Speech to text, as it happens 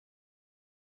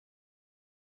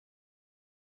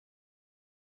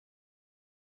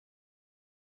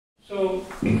So,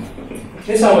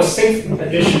 this is our 6th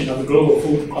edition of the Global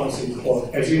Food Policy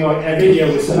Report. As you know, every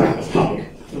year we select a topic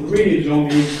to really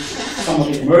zone in some of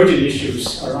the emerging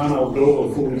issues around our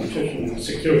global food nutrition and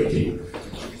security.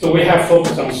 So we have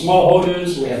focused on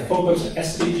smallholders, we have focused on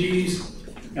SDGs,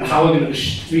 and how we're going to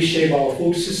reshape our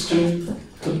food system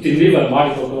to deliver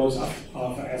multiple goals of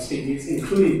SDGs,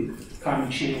 including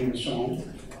climate change and so on.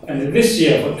 And this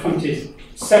year, for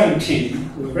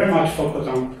 2017, we very much focus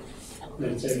on,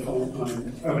 let's say, on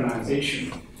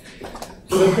urbanization.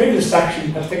 So the previous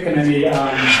section, particularly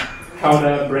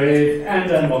Helder, Brave,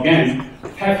 and Morgan,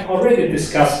 have already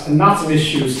discussed lots of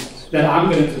issues that I'm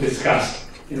going to discuss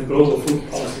in the Global Food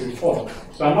Policy Report.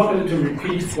 So I'm not going to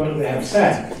repeat what they have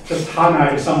said, just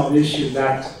highlight some of the issues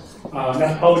that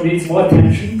probably needs more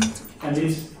attention and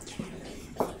needs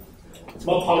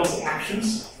more policy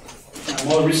actions and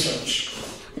more research.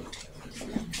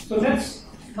 So let's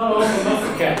not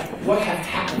forget what has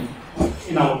happened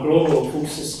in our global food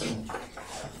system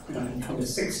in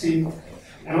 2016,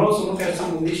 and also look at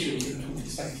some of the issues in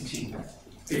 2017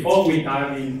 before we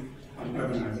dive in on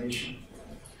urbanization.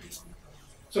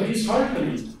 So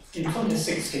historically, in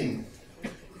 2016,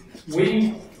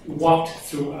 we walked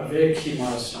through a very key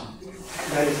milestone.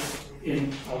 That is,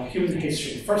 in our human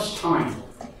history, first time,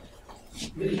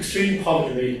 the extreme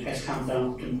poverty rate has come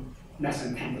down to less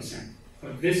than 10%.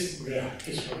 But this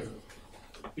history,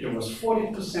 it was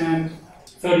 40%,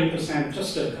 30%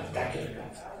 just a decade ago.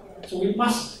 So we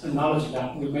must acknowledge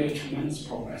that we made tremendous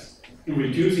progress in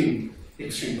reducing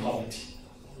extreme poverty.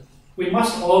 We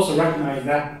must also recognize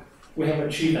that we have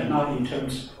achieved a lot in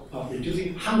terms of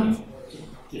reducing hunger.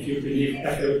 If you believe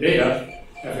FAO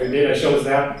data shows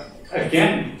that,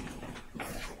 again,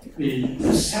 the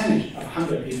percentage of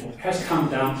hungry people has come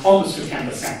down almost to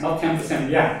 10%, not 10%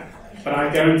 yet. But I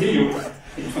guarantee you,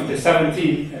 in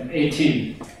 2017 and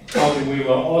 18, probably we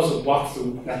will also walk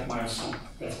through that milestone,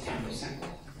 that's 10%.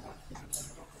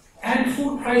 And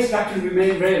food prices actually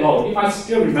remain very low. You might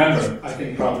still remember, I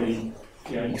think probably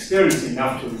you're experienced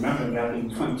enough to remember that in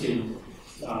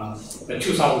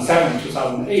 2007,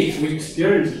 2008, we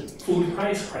experienced food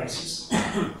price crisis.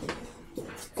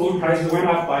 Food prices went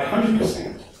up by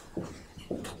 100%,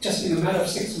 just in a matter of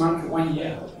 6 months, 1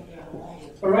 year.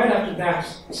 But right after that,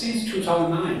 since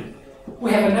 2009,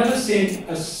 we have never seen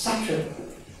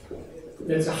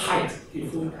there's a hike in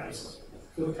food prices.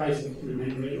 Food prices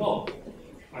remain very low.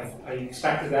 I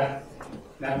expected that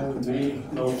will remain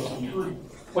low for some time.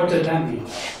 What does that mean?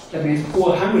 That means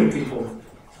poor, hungry people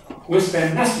will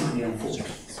spend less money on food.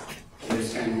 They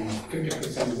spend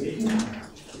 50% of their income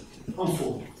on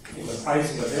food. If the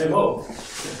prices are very low,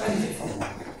 they benefit from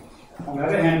that. On the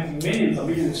other hand, millions of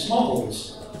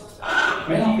smallholders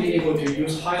may not be able to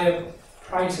use higher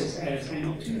prices as an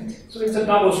opportunity. So it's a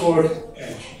double-sword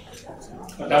edge,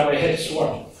 a double-edged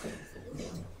sword.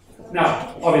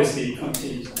 Now, obviously,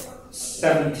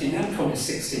 2017 and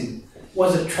 2016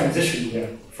 was a transition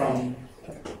year from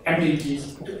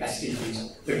MDGs to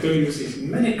SDGs. The good news is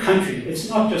many countries, it's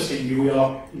not just in New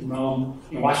York, in Rome,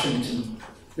 in Washington,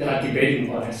 that are debating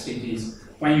about SDGs.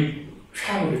 When you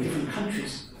travel to different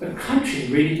countries, the country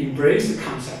really embrace the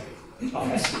concept of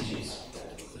SDGs.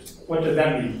 What does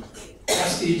that mean?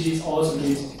 SDGs also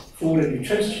means food and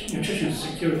nutrition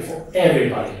security for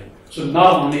everybody. So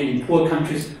not only in poor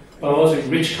countries, but also in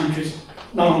rich countries,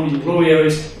 not only in rural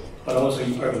areas, but also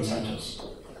in urban centers.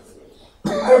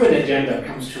 The urban agenda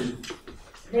comes to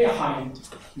very high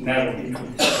level in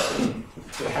 2016.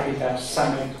 The Habitat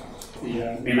Summit,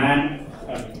 the Milan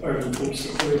Urban Food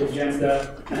Security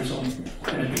Agenda, and so on,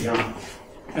 and beyond.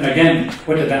 And again,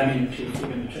 what does that mean to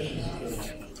food and nutrition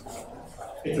security?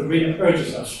 It really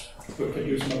urges us to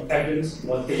produce more evidence,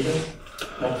 more data,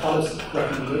 more policy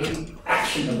recommendations,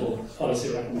 actionable policy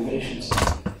recommendations.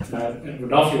 And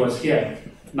Rudolph was here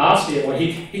last year. Well,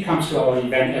 he comes to our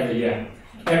event every year.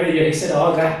 Every year he said,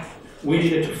 "Oh, that we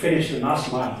needed to finish the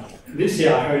last mile." This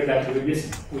year I heard that we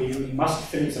must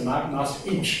finish the last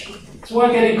inch. So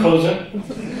we're getting closer.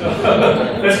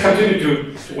 Let's continue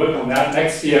to work on that.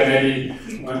 Next year, maybe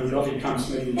when Rudolph comes,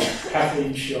 maybe half an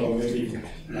inch or maybe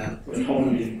we're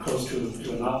totally close to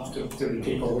the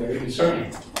people we're really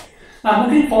serving. Now,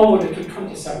 looking forward to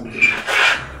 2017.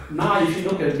 Now, if you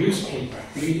look at newspaper,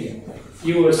 media,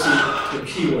 you will see the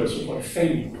keywords for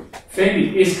famine.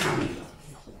 Famine is coming.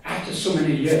 After so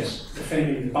many years, the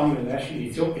famine in Bangladesh and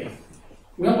Ethiopia,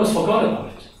 we almost forgot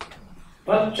about it.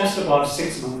 But just about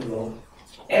 6 months ago,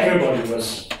 everybody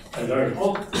was alert.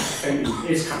 Oh, famine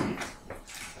is coming.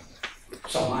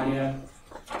 Somalia,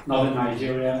 northern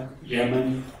Nigeria,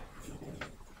 Yemen,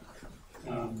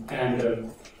 and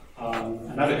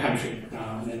another country,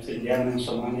 let's say Yemen,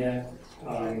 Somalia,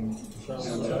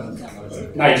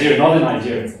 Nigeria, northern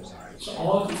Nigeria. So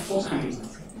all these 4 countries.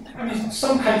 I mean,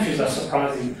 some countries are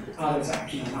surprising, others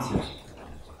actually are not.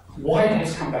 Why it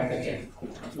has come back again?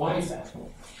 Why is that?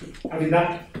 I mean,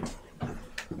 that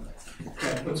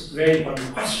puts a very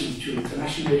important question to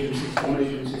international agencies, foreign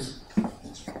agencies,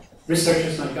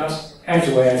 researchers like us, as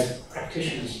well as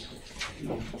practitioners.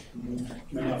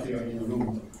 Many of you are in the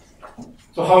room.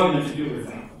 So how are we going to deal with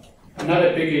that?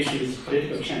 Another big issue is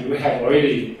political change. We have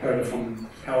already heard from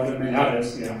Elder and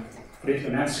others.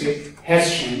 Political landscape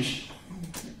has changed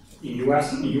in the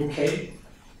US, in the UK,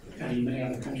 and in many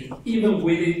other countries. Even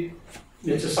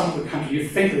within some of the countries, you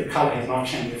think the color has not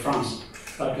changed in France,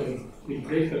 but the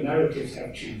political narratives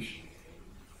have changed.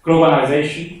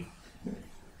 Globalization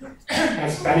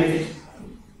has benefited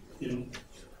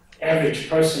average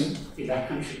person in that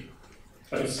country,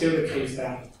 but it's still the case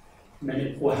that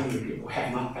many poor hungry people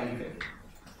have not benefited.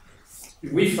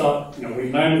 We thought,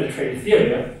 we learned the trade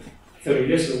theory 30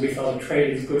 years ago. We thought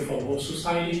trade is good for the whole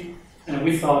society, and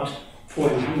we thought poor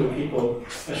and hungry people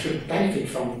should benefit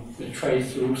from the trade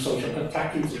through social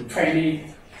protection, through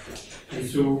training, and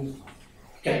through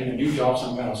getting a new job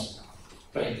somewhere else.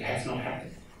 But it has not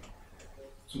happened.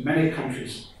 So many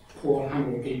countries, poor,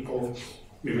 hungry people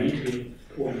remain to be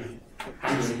poor and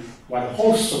hungry, while the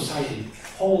whole society,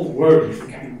 whole world is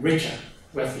becoming richer,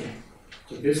 wealthier.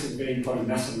 So this is a very important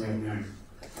lesson we have learned.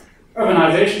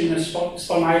 Urbanization in the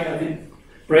spotlight, I think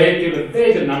Brave gave a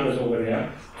very good numbers over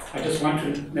there. I just want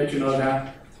to let you know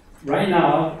that right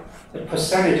now, the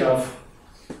percentage of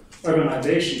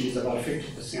urbanization is about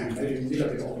 50%, maybe a little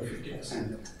bit over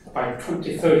 50%. By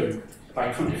 2030,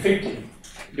 by 2050,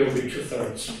 there will be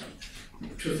two-thirds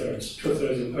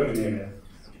in urban area.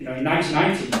 In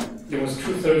 1990, there was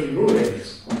 2/3 in rural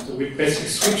areas. So we basically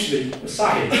switched the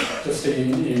side just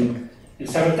in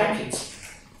several decades.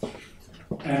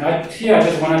 And here I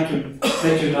just wanted to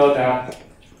let you know that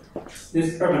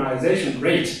this urbanization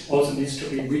rate also needs to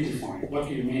be redefined. What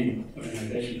do you mean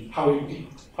urbanization?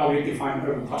 How you define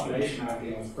urban population? I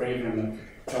think was Brave and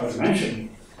mentioned.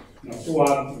 Who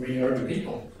are really urban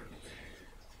people?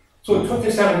 So,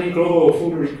 2017 Global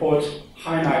Food Report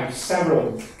highlights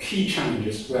several key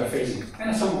challenges we are facing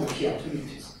and some of the key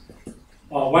opportunities.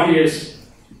 One is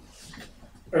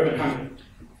urban hunger.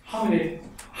 How many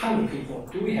hungry people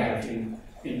do we have in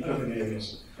urban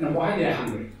areas, and why they are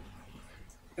hungry?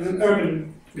 And then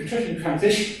urban nutrition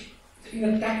transition. In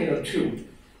a decade or two,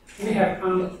 we have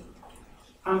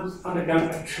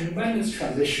undergone a tremendous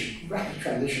transition, rapid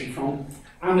transition from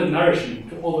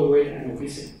undernourishment to overweight and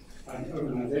obesity. And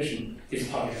urbanization is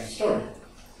part of that story.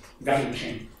 Value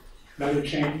chain. Value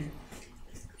chain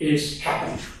is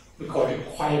happening. We call it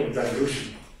quiet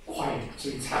revolution. Quiet. So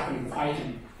it's happening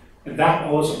quietly. And that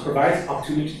also provides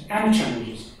opportunities and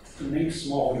challenges to make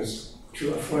smallholders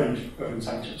to affluent urban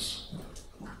centers.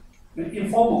 The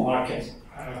informal market,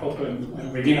 I hope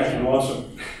Regina can also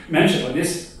mention, but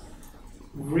this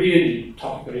really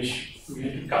topical issue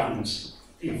related to governance,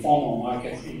 informal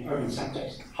markets in urban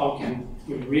centers. How can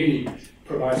we really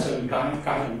provide certain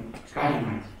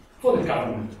guidelines for the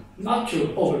government, not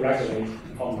to over-regulate the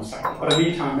informal sector, but in the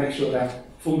meantime make sure that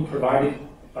food provided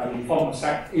by the informal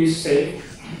sector is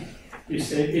safe,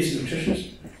 is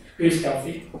nutritious, is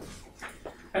healthy.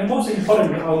 And most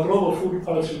importantly, our Global Food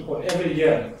Policy Report every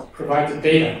year provides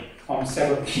data on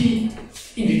several key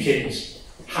indicators.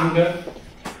 Hunger,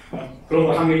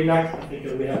 Global Hunger Index. I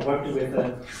think we have worked with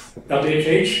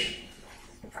WHH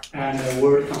and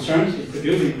World Concerns in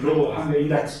producing Global Hunger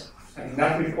Index. And in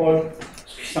that report,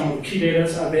 some of the key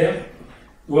data are there.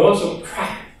 We also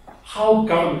track how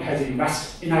government has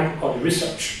invested in agriculture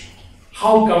research,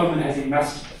 how government has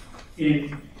invested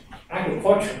in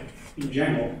agriculture in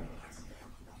general,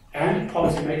 and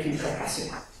policy-making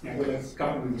capacity. Whether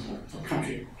government or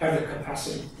country have the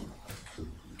capacity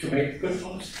to make good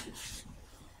policy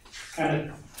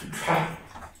and to track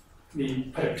the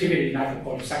productivity in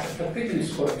agriculture sector. Productivity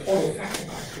is called a total factor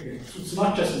productivity. So it's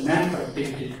not just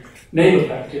man-productivity, labor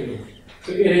productivity.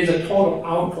 So it is a total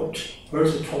output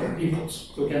versus total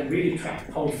inputs. So we can really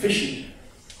track how efficient,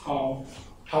 how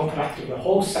productive the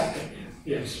whole sector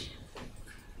is.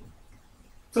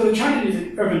 So the challenge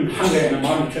is urban hunger and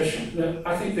malnutrition.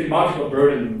 I think the multiple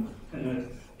burden and the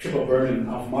triple burden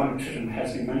of malnutrition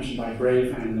has been mentioned by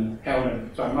Brave and Elder,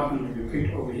 so I'm not going to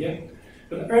repeat over here.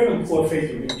 But the urban poor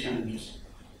face real challenges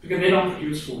because they don't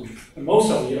produce food. And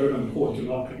most of the urban poor do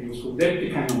not produce food. They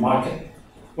depend on market.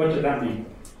 What does that mean?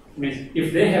 It means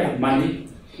if they have money,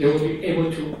 they will be able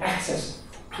to access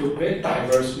to very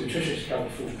diverse, nutritious, healthy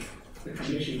food. The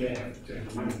condition they have to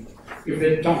have money. If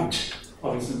they don't,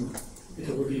 obviously,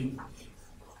 it will be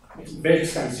It's very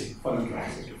expensive for them to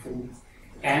access to food.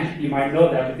 And you might know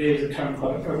that there is a term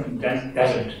called urban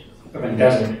desert,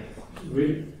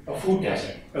 really a food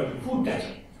desert, urban food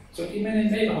desert. So in many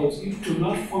neighborhoods, you do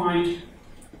not find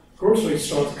grocery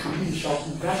stores, convenience shops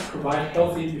that provide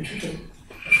healthy, nutritious,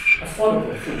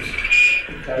 affordable food,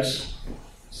 because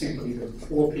simply the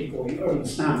poor people in urban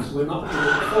slums will not be able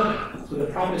to afford it. So the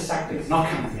private sector is not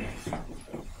coming there.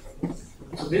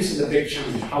 So this is a big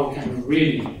challenge. How can we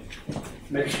really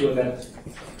make sure that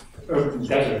urban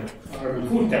desert, or urban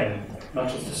food desert, not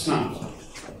just the slums,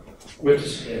 will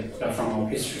disappear from our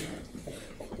history?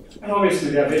 And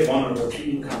obviously, they are very vulnerable to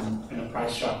income and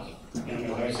price shocks.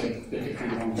 Like I said, they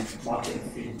depend on market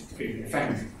feeding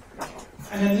effect.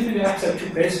 And then limited access to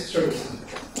basic services.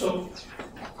 So,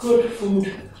 good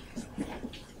food,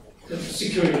 the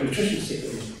security, nutrition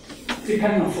security,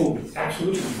 depends on food,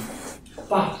 absolutely.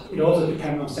 But it also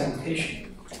depends on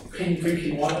sanitation. Clean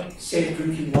drinking water, safe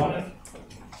drinking water,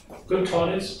 good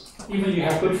toilets. Even you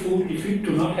have good food, if you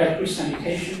do not have good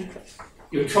sanitation,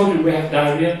 your children will have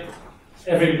diarrhea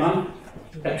every month.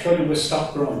 That children will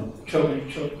stop growing.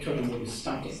 Children will be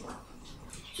stunted.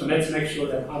 So let's make sure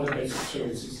that other basic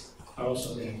services are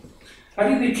also there. I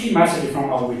think the key message from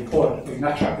our report with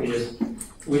NATRAP is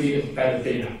we need better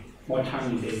data, more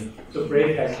timely data. So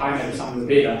Brave has highlighted some of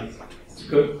the data. It's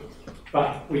good,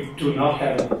 but we do not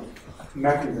have a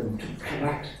mechanism to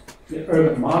connect the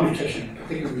urban malnutrition,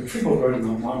 particularly the triple burden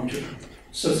of malnutrition,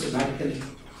 systematically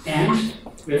and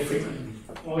very frequently.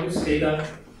 All this data,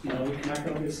 we connect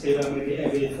all this data maybe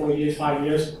every 4 years, 5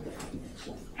 years,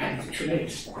 and it's too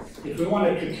late. If we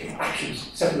wanted to take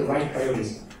actions, set the right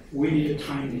priorities, we need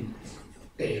timely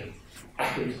data,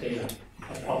 accurate data,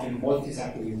 probably more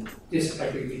disaggregated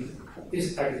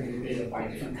data by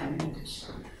different communities.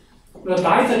 The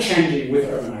diets are changing with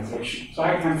urbanization. So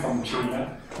I come from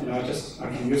China, I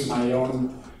can use my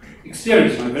own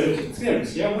experience, my relative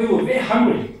experience. Yeah, we were very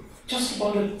hungry just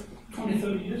about 20,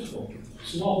 30 years ago.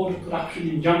 Smallholder production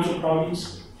in Jiangsu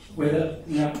province, where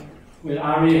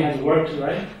IFPRI has worked,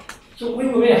 right? So we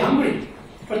were very hungry.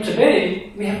 But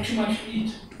today, we have too much to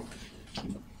eat.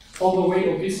 Overweight,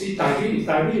 obesity,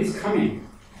 diabetes coming,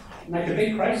 like a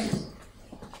big crisis.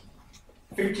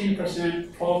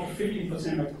 15%, 12 to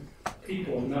 15% of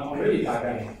people are already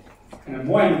diabetic. And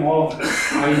more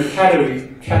are in the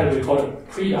category called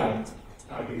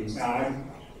pre-diabetes. Now,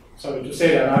 I'm sorry to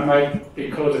say that I might be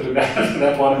closer to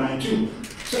that borderline too.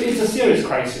 So it's a serious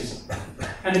crisis.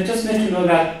 And I just need to know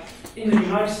that in the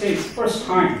United States, first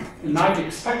time, the life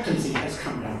expectancy has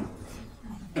come down.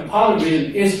 And part of the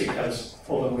reason is because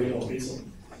overweight or obesity.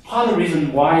 Part of the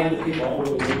reason why the people are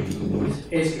overweight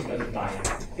is because of diet,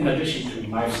 in addition to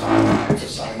lifestyle,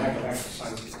 exercise, lack of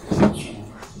exercise, and so on.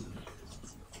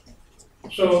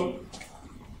 So,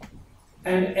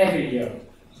 and every year,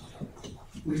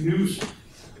 we lose,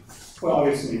 well,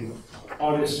 obviously,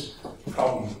 all this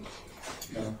problem,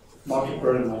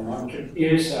 multi-burden or multi,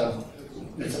 it's a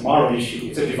moral issue,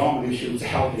 it's a development issue, it's a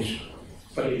health issue,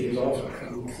 but it is also a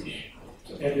economic issue.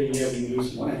 So every year we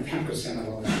lose more than 10% of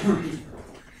our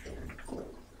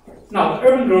Now,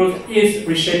 urban growth is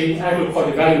reshaping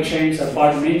agricultural value chains.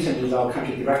 Birner is our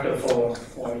country director for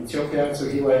Ethiopia, so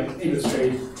he will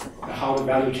illustrate how the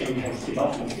value chain has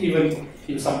developed, even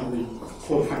in some of the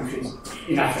poor countries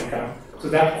in Africa. So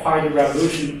that quite a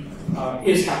revolution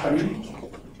is happening,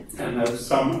 and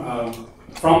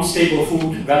from stable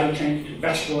food value chain to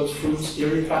vegetables, fruits,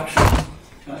 dairy production,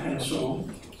 and so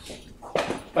on.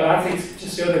 But I think it's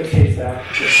just the other case that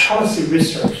the policy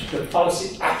research, the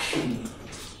policy action,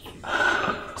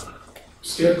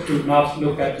 still do not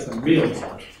look at the middle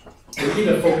part. They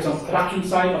either focus on production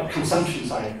side or consumption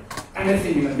side.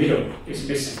 Anything in the middle is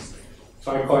missing.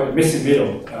 So I call it missing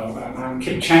middle. I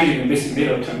keep changing the missing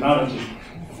middle terminology.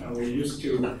 We used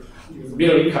to use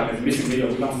middle income as missing middle.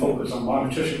 We don't focus on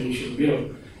malnutrition issues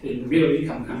in the middle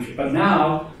income country. But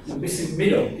now, the missing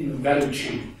middle in the value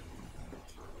chain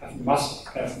must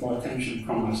have more attention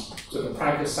from us. So the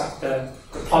private sector,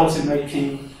 the policy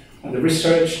making, and the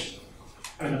research,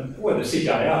 and the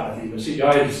CGIAR. I think the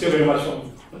CGIAR is still very much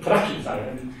on the production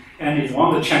side, and is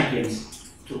one of the champions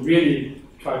to really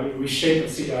try to reshape the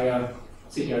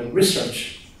CGIAR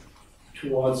research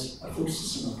towards a food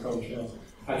system approach.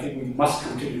 I think we must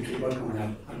continue to work on that.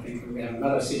 I think we have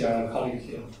another CGIAR colleague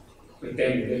here, with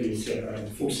David Davies here, on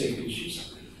food safety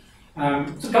issues.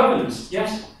 So governance,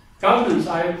 yes. Governance,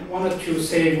 I wanted to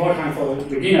save more time for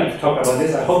Regina to talk about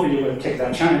this. I hope you will take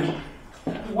that challenge.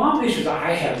 One of the issues that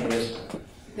I have is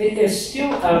there is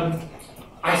still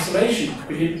isolation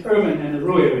between urban and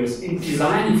rural areas in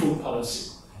designing food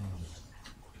policy.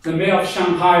 The mayor of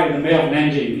Shanghai and the mayor of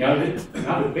Nanjing,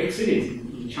 the big cities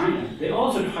in China, they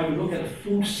also try to look at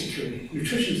food security,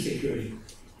 nutrition security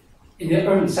in their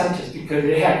urban centers, because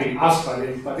they have been asked by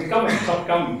the government, top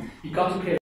government, you got to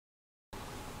pay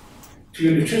to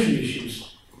your nutrition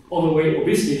issues, overweight,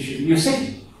 obesity issues in your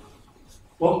city.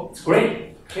 Well, it's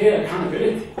great, clear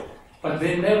accountability, but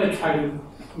they never try to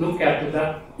look at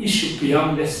that issue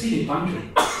beyond their city boundary.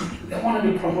 They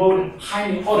wanted to promote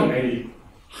highly automated,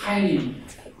 highly,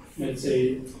 let's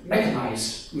say,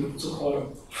 mechanized,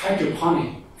 so-called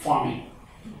hydroponic farming.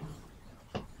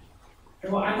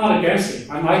 Well, I'm not against it,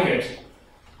 I like it.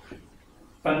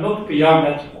 But look beyond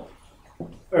that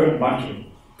urban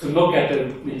boundary to look at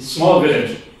the small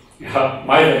village,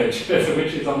 my village,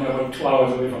 which is only about 2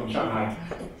 hours away from Shanghai.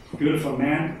 Beautiful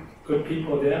man, good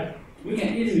people there. We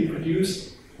can easily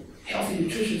produce healthy,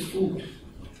 nutritious food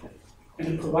and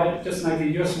to provide, just like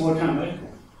in your small town, right?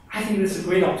 I think this is a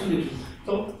great opportunity.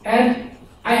 So, and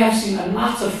I have seen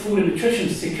lots of food and nutrition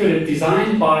security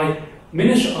designed by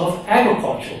Ministry of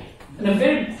Agriculture. And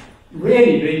very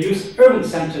rarely they use urban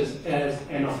centers as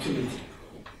an opportunity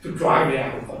to drive their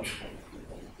agriculture.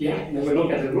 Yeah, when we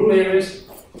look at the rural areas,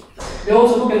 they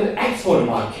also look at the export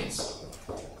markets,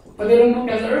 but they don't look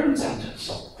at the urban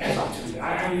centers as opportunity.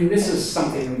 I mean, this is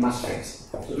something we must fix.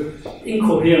 So the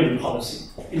incoherent policy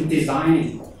in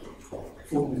designing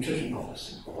food and nutrition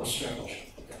policy or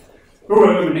strategy.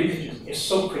 Rural-urban linkages is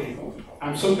so critical.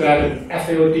 I'm so glad that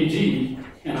FAODG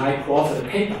and I co-authored a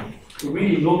paper to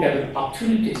really look at the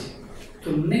opportunities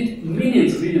to link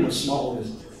millions and millions of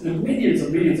smallholders and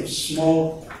millions of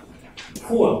small,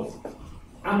 poor,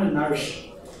 undernourished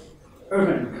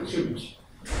urban consumers.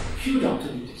 Huge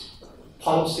opportunities,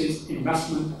 policies,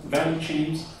 investment, value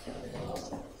chains.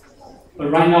 But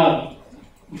right now,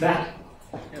 that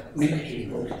linkage is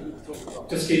broken.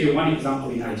 Just give you one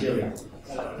example in Nigeria.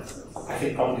 I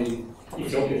think probably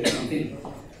Ethiopia is something.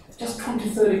 Just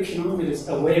 20-30 kilometers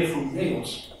away from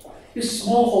Lagos, these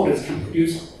smallholders can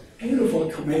produce beautiful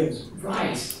tomatoes,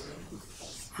 rice,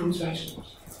 fruits,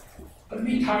 vegetables. But in the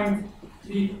meantime,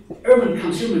 the urban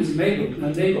consumers in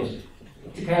Lagos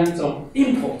depends on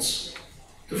imports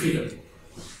to feed them.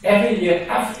 Every year,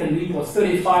 Africa imports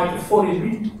 $35 to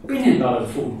 $40 billion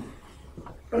of food.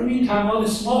 But in the meantime, all the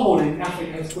smallholders in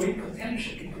Africa has great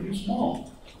potential to produce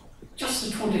more. Just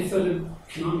the 20-30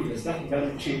 kilometers, that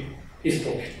value chain is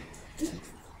broken.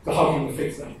 So how can we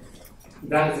fix that?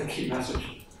 That is a key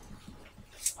message.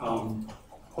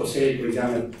 Jose,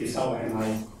 Regina, Bisawa, and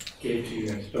I gave to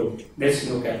you. So let's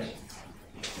look at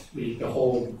the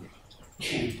whole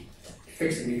chain,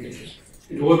 fix the linkages.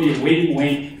 It will be a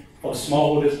win-win for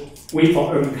smallholders, win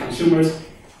for urban consumers,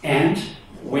 and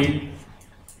win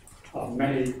of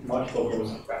many multiple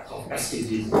goals of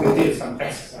SDGs. We did some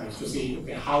exercise to see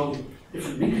how the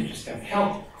different linkages can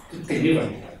help to deliver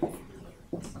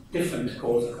different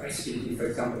goals of SDGs. For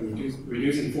example,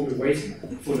 reducing food waste,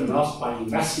 food loss by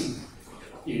investing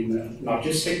in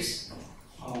logistics,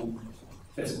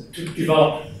 to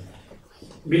develop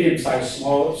medium-sized,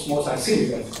 small-sized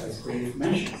cities, as we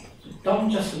mentioned. Don't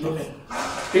just look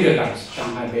at bigger guys,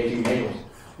 Shanghai, Beijing, Lagos.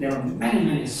 There are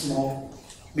many small,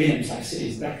 medium-sized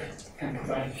cities that can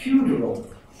provide a huge role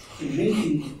in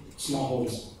linking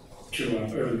smallholders to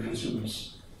urban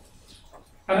consumers.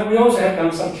 And we also have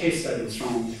done some case studies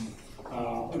from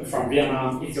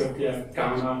Vietnam, Ethiopia,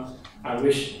 Ghana. I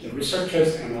wish the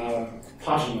researchers and our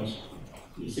partners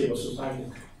in civil society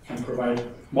can provide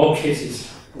more cases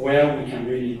where we can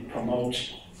really promote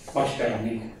much better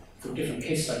link to different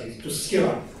case studies to scale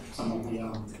up some of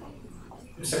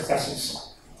the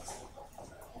successes.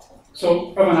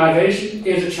 So urbanization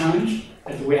is a challenge,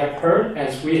 as we have heard,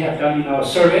 as we have done in our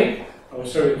survey. Our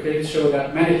survey clearly showed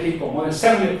that many people, more than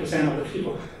 70% of the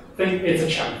people, think it's a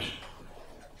challenge.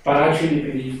 But I truly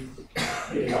believe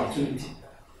it is an opportunity.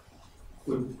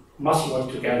 We must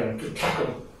work together to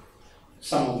tackle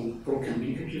some of the broken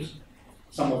linkages,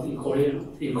 some of the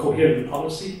incoherent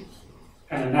policy,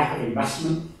 and a lack of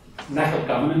investment, lack of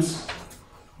governance.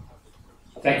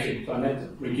 Thank you. So I let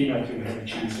Regina to have a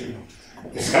chance to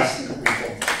discuss the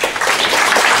report.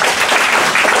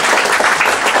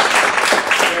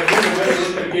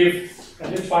 We're going to give at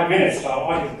least 5 minutes to our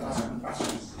audience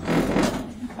questions.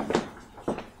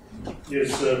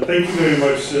 Yes, thank you very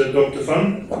much, Dr.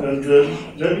 Fan. And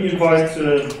let me invite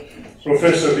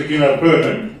Professor Regina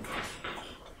Birner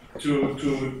to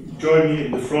join me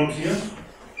in the front here.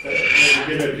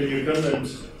 Regina, can you come? And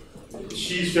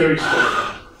she's very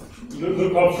strong.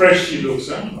 Look how fresh she looks,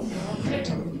 huh?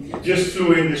 Just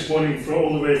flew in this morning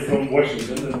all the way from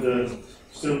Washington and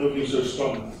still looking so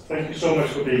strong. Thank you so much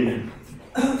for being here.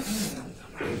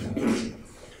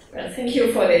 Well, thank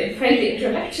you for the friendly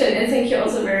introduction, and thank you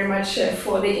also very much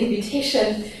for the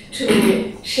invitation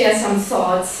to share some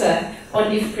thoughts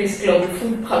on IFPRI's Global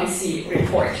Food Policy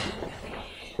Report.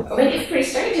 When IFPRI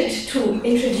started to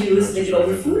introduce the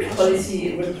Global Food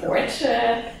Policy Report,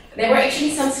 there were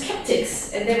actually some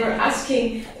skeptics, and they were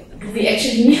asking, do we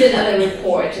actually need another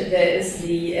report? There is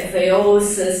the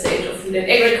FAO's State of Food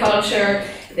and Agriculture,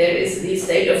 there is the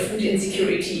State of Food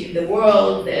Insecurity in the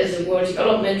World, there is a World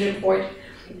Development Report.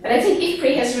 But I think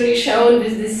IFPRI has really shown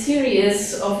with this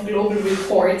series of global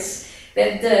reports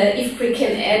that IFPRI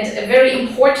can add a very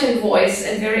important voice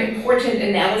and very important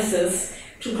analysis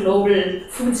to global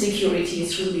food security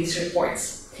through these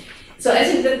reports. So I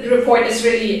think that the report is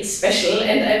really special,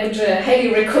 and I would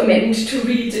highly recommend to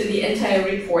read the entire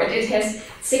report. It has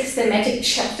 6 thematic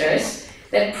chapters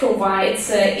that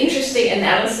provides interesting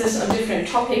analysis on different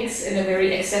topics in a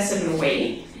very accessible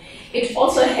way. It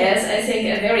also has, I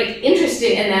think, a very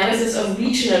interesting analysis of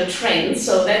regional trends,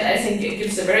 so that I think it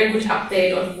gives a very good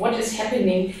update on what is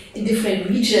happening in different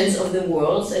regions of the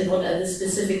world and what are the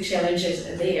specific challenges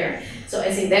there. So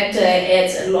I think that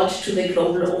adds a lot to the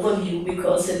global overview,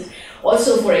 because it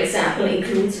also, for example,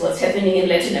 includes what's happening in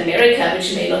Latin America,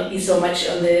 which may not be so much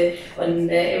on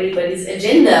everybody's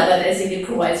agenda, but I think it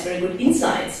provides very good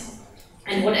insights.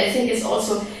 And what I think is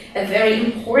also a very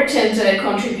important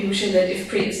contribution that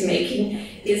IFPRI is making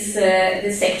is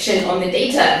the section on the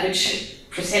data, which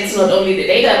presents not only the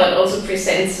data, but also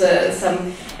presents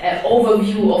some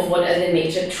overview of what are the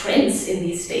major trends in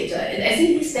these data. And I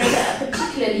think these data are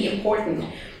particularly important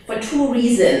for 2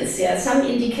 reasons. Yeah, some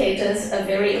indicators are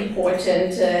very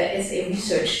important as a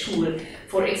research tool.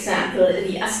 For example,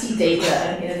 the ASTI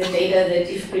data, the data that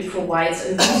IFPRI provides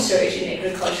on research in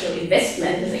agricultural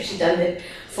investment, has actually done that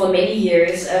for many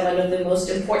years. One of the most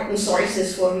important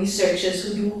sources for researchers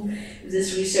who do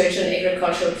this research on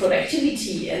agricultural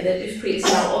productivity, and that IFPRI is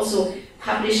now also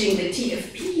publishing the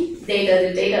TFP data,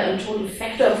 the data on total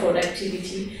factor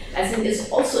productivity, I think is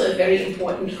also a very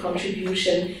important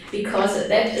contribution, because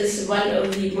that is one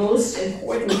of the most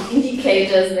important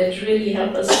indicators that really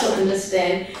help us to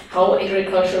understand how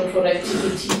agricultural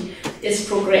productivity is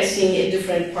progressing in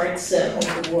different parts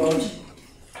of the world.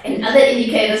 And other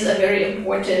indicators are very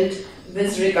important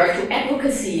with regard to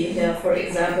advocacy. For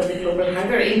example, the Global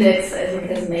Hunger Index, I think,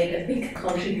 has made a big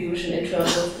contribution in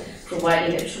terms of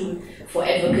providing a tool for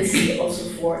advocacy, also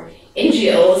for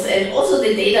NGOs. And also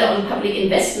the data on public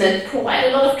investment provide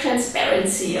a lot of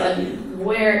transparency on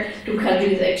where do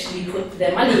countries actually put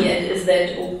their money, and is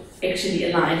that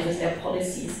actually aligned with their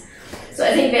policies. So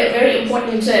I think they're very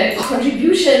important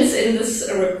contributions in this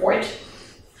report.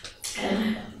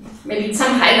 Maybe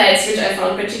some highlights which I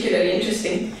found particularly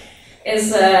interesting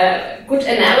is good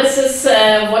analysis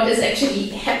what is actually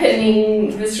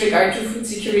happening with regard to food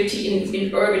security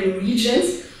in urban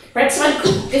regions. Perhaps one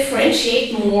could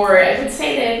differentiate more. I would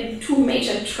say there are 2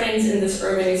 major trends in this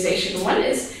urbanization. One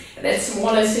is that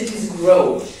smaller cities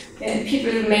grow, and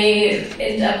people may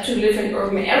end up to live in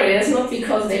urban areas not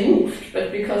because they moved,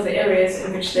 but because the areas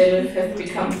in which they live have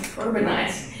become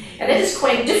urbanized. And that is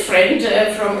quite different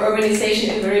from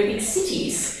urbanization in very big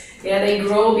cities. Yeah, they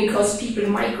grow because people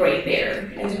migrate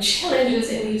there. And the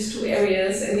challenges in these 2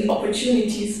 areas and the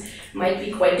opportunities might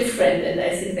be quite different. And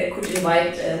I think that could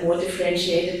invite more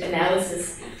differentiated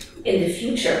analysis in the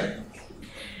future.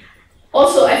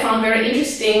 Also, I found very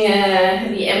interesting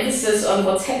the emphasis on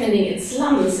what's happening in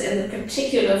slums and the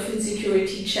particular food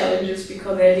security challenges,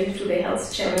 because they're linked to the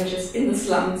health challenges in the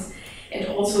slums, and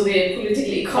also the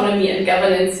political economy and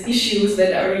governance issues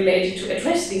that are related to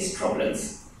address these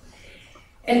problems.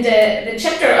 And the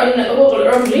chapter on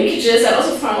rural-urban linkages I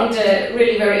also found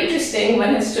really very interesting.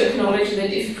 One has to acknowledge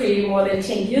that IFPRI more than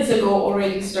 10 years ago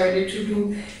already started to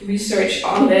do research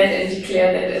on that and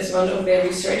declare that as one of their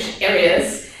research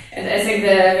areas. And I think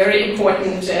they're very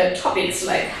important topics,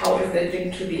 like how is that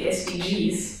linked to the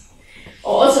SDGs.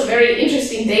 Also very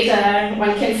interesting data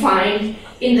one can find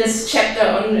in this chapter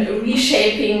on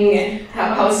reshaping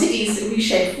how cities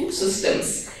reshape food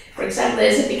systems. For example,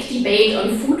 there's a big debate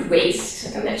on food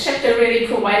waste, and that chapter really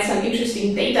provides some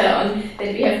interesting data on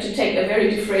that we have to take a very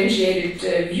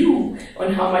differentiated view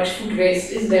on how much food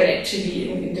waste is there actually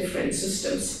in different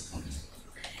systems.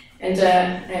 And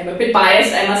I'm a bit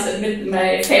biased, I must admit,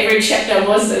 my favorite chapter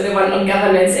was the one on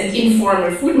governance and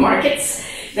informal food markets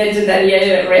that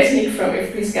Danielle Resnick from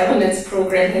IFPRI's governance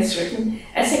program has written.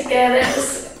 I think that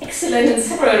is excellent in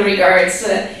several regards.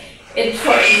 It,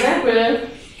 for example,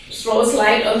 throws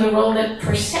light on the role that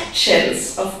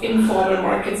perceptions of informal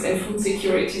markets and food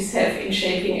securities have in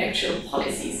shaping actual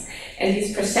policies. And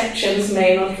these perceptions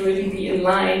may not really be in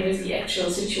line with the actual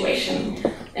situation.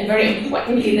 And very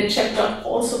importantly, the chapter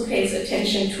also pays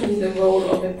attention to the role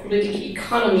of the political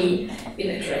economy in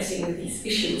addressing these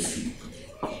issues.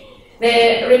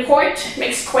 The report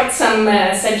makes quite some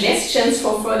suggestions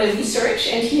for further research,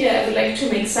 and here I would like to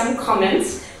make some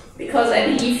comments, because I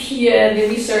believe here the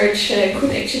research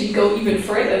could actually go even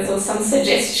further, so some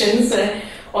suggestions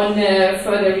on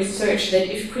further research that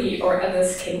IFPRI or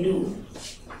others can do.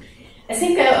 I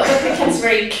think what becomes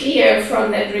very clear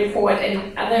from that report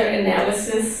and other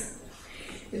analysis,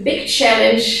 the big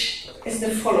challenge is the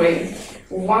following.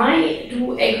 Why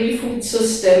do agri-food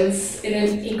systems in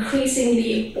an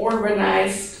increasingly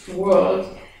urbanized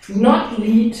world not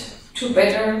lead to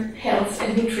better health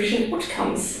and nutrition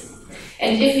outcomes?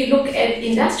 And if we look at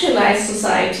industrialized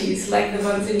societies like the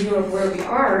ones in Europe where we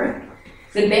are,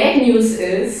 the bad news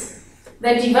is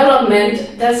that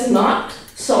development does not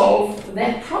solve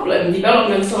that problem.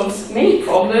 Development solves many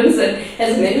problems and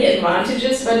has many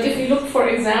advantages, but if we look, for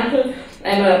example,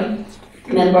 I'm a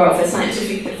member of a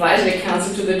scientific advisory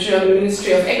council to the German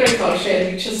Ministry of Agriculture,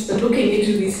 and we're just looking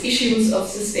into these issues of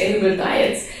sustainable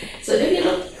diets. So if you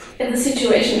look at the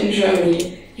situation in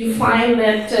Germany, you find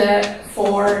that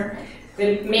for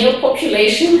the male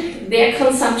population, their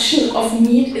consumption of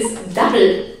meat is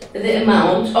double the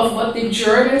amount of what the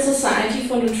German Society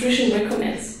for Nutrition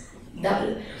recommends.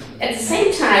 Double. At the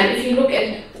same time, if you look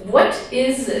at what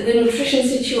is the nutrition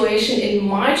situation in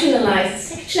marginalized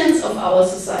sections of our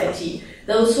society,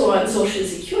 those who are on social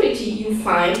security, you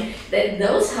find that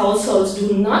those households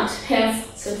do not have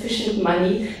sufficient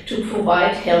money to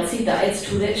provide healthy diets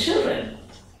to their children.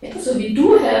 Yeah, so we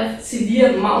do have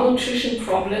severe malnutrition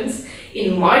problems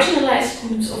in marginalized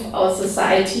groups of our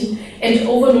society and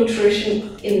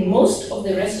overnutrition in most of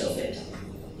the rest of it.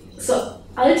 So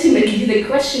ultimately the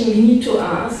question we need to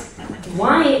ask,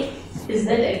 why is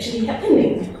that actually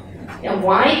happening? Yeah,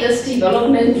 why does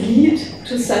development lead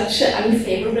to such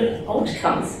unfavorable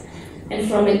outcomes? And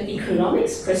from an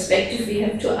economics perspective, we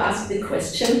have to ask the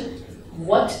question,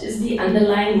 what is the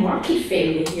underlying market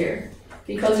failure here?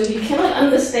 Because if we cannot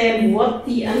understand what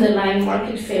the underlying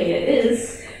market failure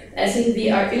is, I think we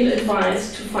are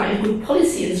ill-advised to find good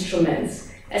policy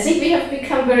instruments. I think we have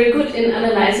become very good in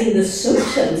analyzing the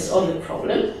symptoms of the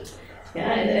problem.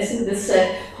 Yeah, and I think this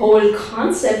whole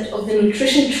concept of the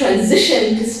nutrition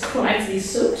transition describes these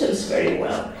symptoms very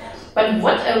well. But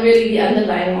what are really the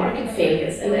underlying market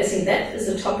failures? And I think that is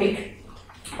a topic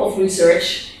of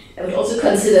research. I would also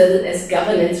consider it as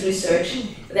governance research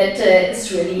that is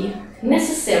really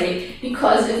necessary,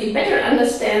 because if we better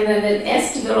understand that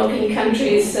as developing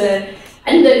countries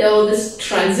undergo this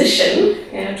transition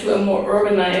to a more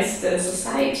urbanized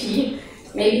society,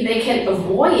 maybe they can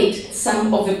avoid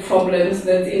some of the problems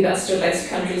that the industrialized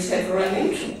countries have run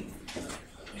into.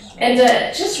 And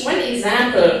just one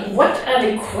example, what are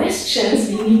the questions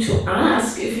we need to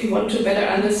ask if we want to better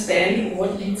understand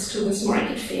what leads to this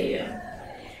market failure?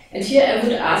 And here I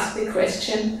would ask the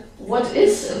question, what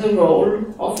is the role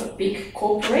of big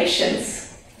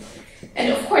corporations?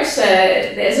 And of course,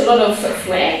 there's a lot of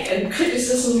flag and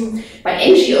criticism by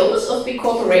NGOs of big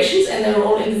corporations and their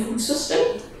role in the food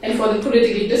system. And for the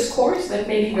political discourse, that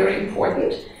may be very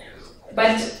important.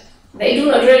 But they do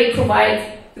not really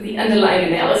provide the underlying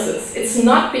analysis. It's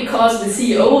not because the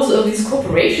CEOs of these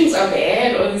corporations are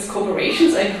bad or these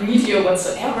corporations are greedy or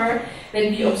whatsoever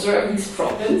that we observe these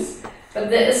problems. But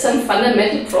there is some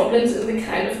fundamental problems in the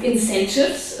kind of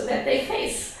incentives that they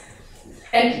face.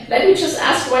 And let me just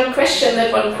ask one question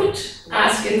that one could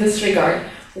ask in this regard.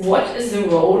 What is the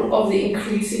role of the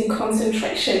increasing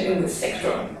concentration in this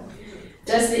sector?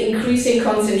 Does the increasing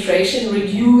concentration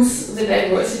reduce the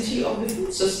diversity of the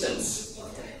food systems?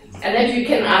 And that you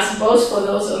can ask both for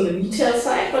those on the retail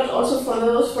side, but also for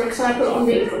those, for example, on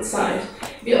the input side.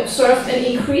 We observed an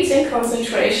increasing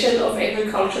concentration of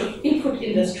agricultural input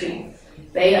industry.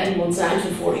 Bayer and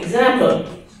Monsanto, for example,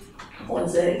 or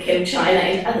the ChemChina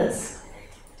and others.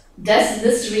 Does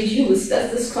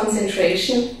this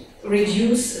concentration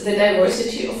reduce the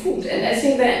diversity of food? And I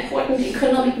think there are important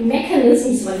economic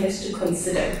mechanisms one has to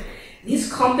consider.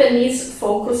 These companies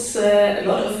focus a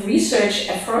lot of research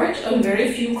effort on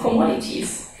very few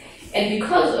commodities. And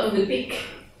because of the big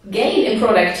gain in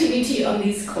productivity on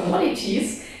these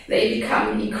commodities, it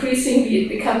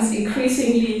becomes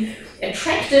increasingly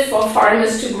attractive for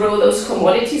farmers to grow those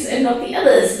commodities and not the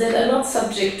others that are not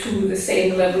subject to the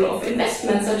same level of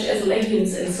investment, such as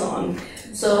legumes and so on.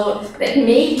 So that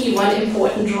may be one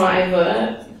important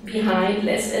driver behind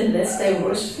less and less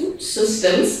diverse food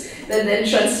systems that then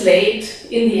translate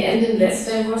in the end in less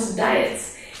diverse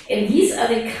diets. And these are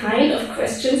the kind of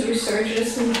questions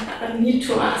researchers need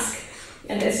to ask.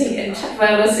 And I think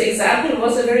Tadweiler's example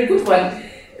was a very good one.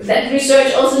 that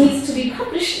research also needs to be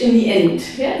published in the end,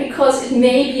 yeah, because it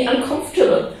may be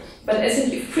uncomfortable. But I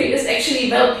think IFPRI is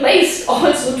actually well placed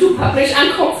also to publish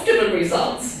uncomfortable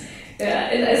results.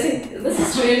 And I think this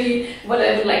is really what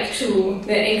I would like to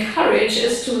encourage,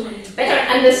 is to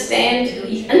better understand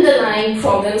the underlying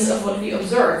problems of what we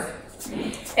observe.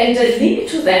 And the link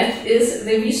to that is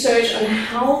the research on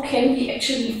how can we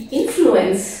actually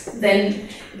influence then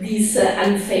these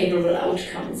unfavorable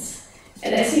outcomes.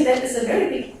 And I think that is a very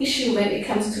big issue when it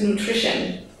comes to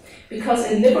nutrition.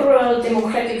 Because in liberal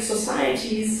democratic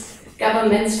societies,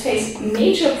 governments face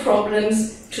major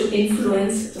problems to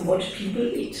influence what people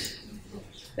eat.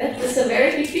 That is a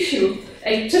very big issue.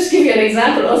 I just give you an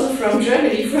example also from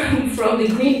Germany, from the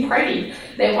Green Party.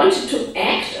 They wanted to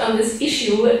act on this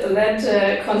issue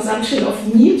that consumption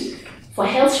of meat for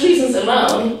health reasons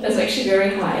alone is actually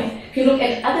very high. If you look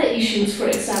at other issues, for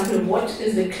example, what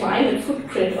is the climate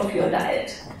footprint of your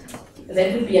diet?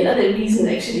 That would be another reason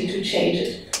actually to change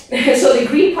it. So the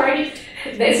Green Party,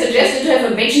 they suggested to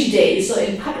have a veggie day. So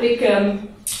in public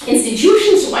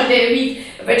institutions, one day a week,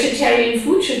 vegetarian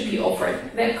food should be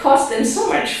offered. That caused them so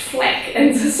much flack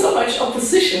and so much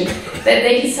opposition that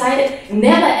they decided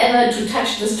never ever to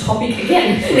touch this topic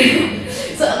again.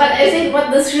 But I think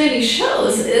what this really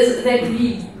shows is that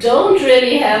we don't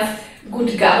really have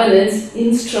good governance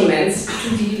instruments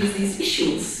to deal with these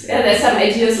issues. Yeah, there's some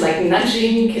ideas like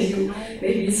nudging. Can you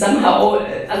maybe somehow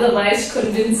otherwise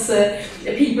convince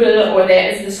people? Or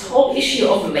there is this whole issue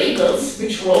of labels.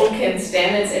 Which role can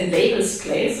standards and labels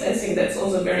play? I think that's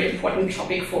also a very important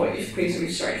topic for IFPRI's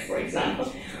research, for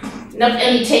example. Not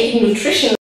only taking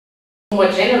nutrition,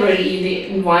 more generally the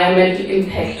environmental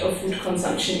impact of food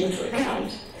consumption into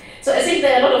account. So I think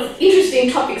there are a lot of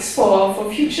interesting topics for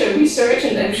future research,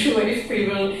 and I'm sure IFPRI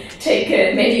will take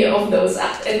many of those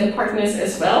up, and the partners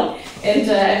as well. And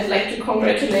I'd like to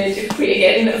congratulate IFPRI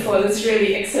again for this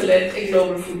really excellent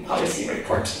global food policy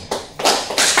report.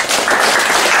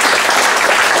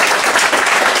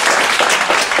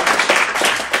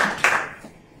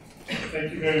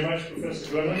 Thank you very much,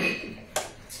 Professor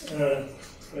Birner.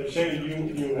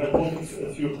 Shenggen, you have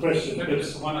a few questions. Maybe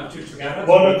just one or two together.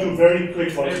 One or two very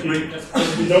quick ones. We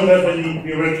don't have any,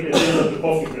 we're already at the end of the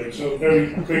coffee break, so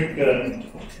very quick.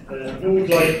 Who would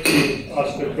like to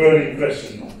ask a burning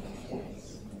question?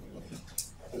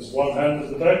 There's one hand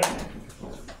at the back.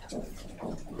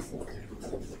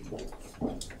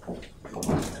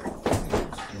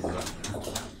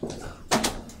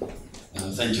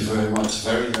 Thank you very much.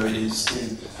 Very, very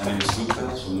interesting. My name is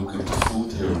Lucas. We're looking for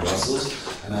food here in Brussels.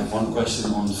 And I have one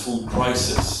question on food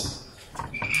prices.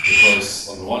 Because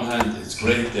on the one hand, it's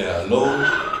great they are low,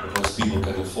 because people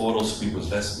can afford, also people with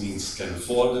less means can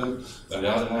afford them. On the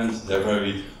other hand, they're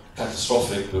very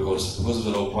catastrophic because of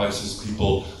the low prices,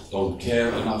 people don't care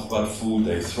enough about food,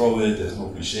 they throw it, there's no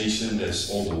appreciation, there's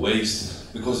all the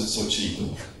waste, because it's so cheap.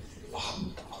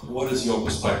 What is your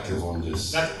perspective on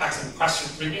this? That's an excellent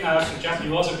question. Regina, I suggest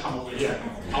you also come over here.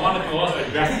 I wanted to also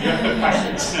address your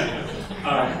questions.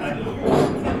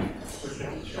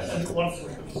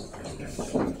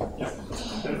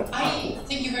 I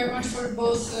thank you very much for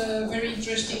both very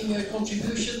interesting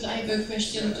contributions. I have a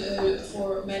question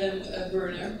for Madam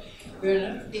Birner.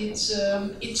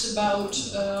 It's about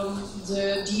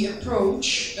the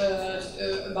approach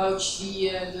about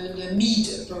the meat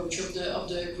approach of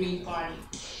the Green Party.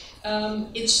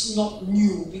 It's not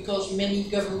new because many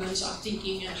governments are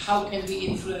thinking how can we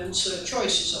influence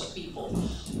choices of people.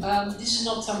 This is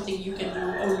not something you can do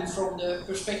only from the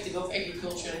perspective of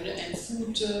agriculture and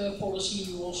food policy.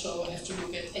 You also have to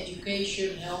look at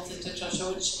education, health, etc.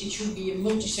 So it should be a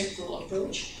multi-sectoral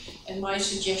approach. And my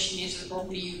suggestion is that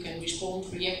probably you can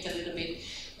react a little bit.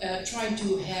 Try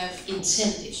to have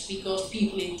incentives, because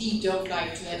people indeed don't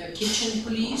like to have a kitchen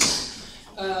police.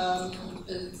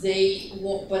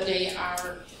 But they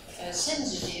are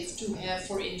sensitive to have,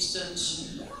 for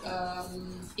instance,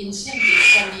 incentives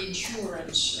from the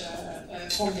insurance,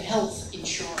 from the health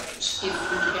insurance. If you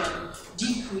can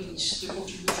decrease the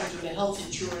contribution to the health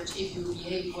insurance if you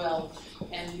behave well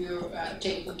and you're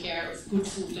taking care of good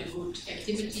food and good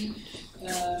activity,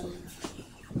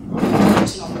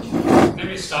 it's an opportunity.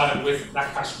 Maybe start with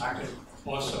that question. I could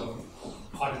also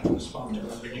partly respond to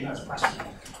Regina's question.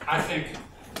 I think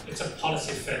it's a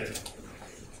policy failure.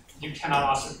 You cannot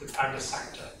ask the private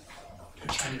sector to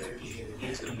change their behavior.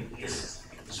 It's going to be this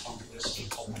responsibility.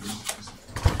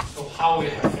 So how we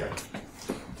have failed?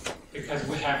 Because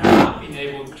we have not been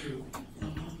able to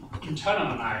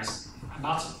internalize,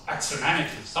 not externality.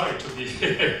 Sorry to be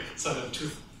sort of too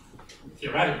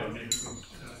theoretical, maybe.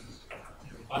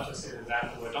 But to say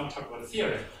that we don't talk about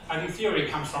theory. I think theory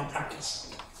comes from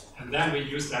practice. And then we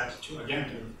use that to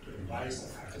revise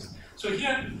the practice. So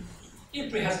here,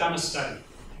 IFPRI has done a study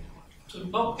to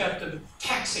look at the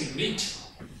taxing meat.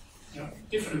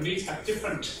 Different meats have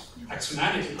different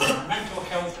externalities, environmental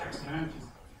health externalities.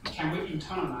 Can we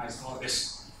internalize all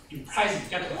this in pricing,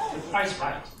 get the price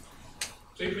right?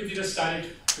 So IFPRI did a study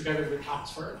together with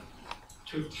Oxford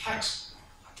to tax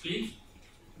beef,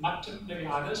 mutton, maybe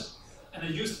others, and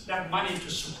then use that money to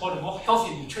support more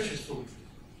healthy, nutritious food,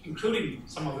 including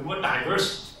some of the more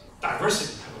diversity type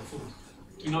of food.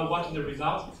 Do you know what the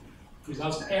result?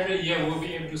 Results every year we'll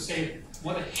be able to save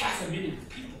more than 500,000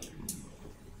 people.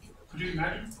 Could you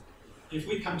imagine? If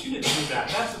we continue to do that,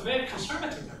 that's a very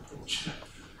conservative approach.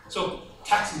 So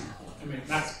taxing,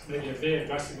 that's maybe a very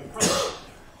aggressive approach.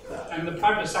 And the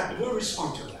private sector will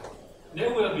respond to that. They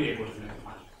will be able to make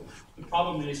money. The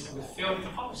problem is we fail the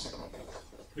policy.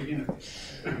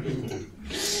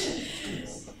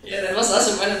 Yeah, that was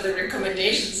also one of the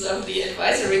recommendations of the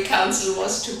advisory council,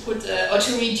 was to put or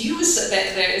to reduce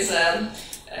that there is a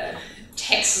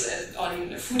tax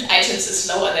on food items is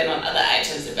lower than on other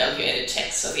items, the value-added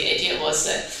tax. So the idea was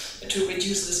to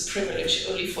reduce this privilege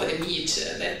only for the meat.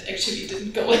 That actually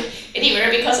didn't go anywhere,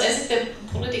 because I think the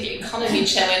political economy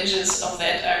challenges of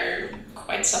that are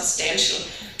quite substantial.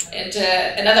 And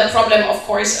another problem, of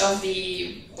course, of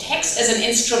the tax as an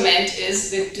instrument is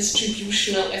the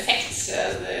distributional effects.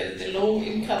 The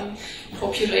low-income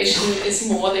population is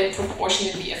more than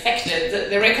proportionately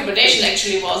affected. The recommendation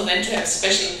actually was then to have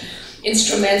special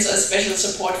instruments or special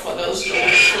support for those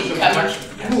low-income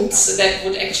groups that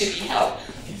would actually help.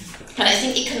 But I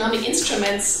think economic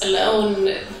instruments alone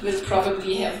will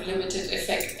probably have limited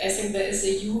effect. I think there is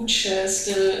a huge,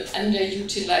 still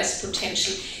underutilized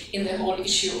potential in the whole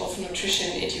issue of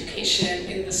nutrition education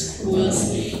in the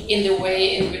schools, in the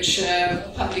way in which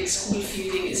public school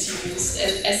feeding is used.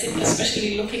 And I think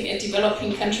especially looking at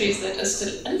developing countries that are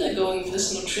still undergoing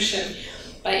this nutrition,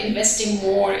 by investing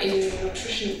more in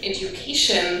nutrition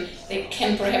education, they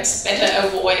can perhaps better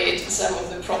avoid some of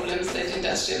the problems that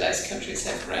industrialized countries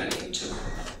have run into.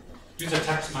 Use the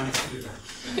tax money to do that.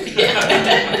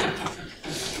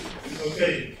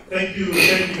 Okay, thank you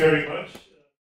very much.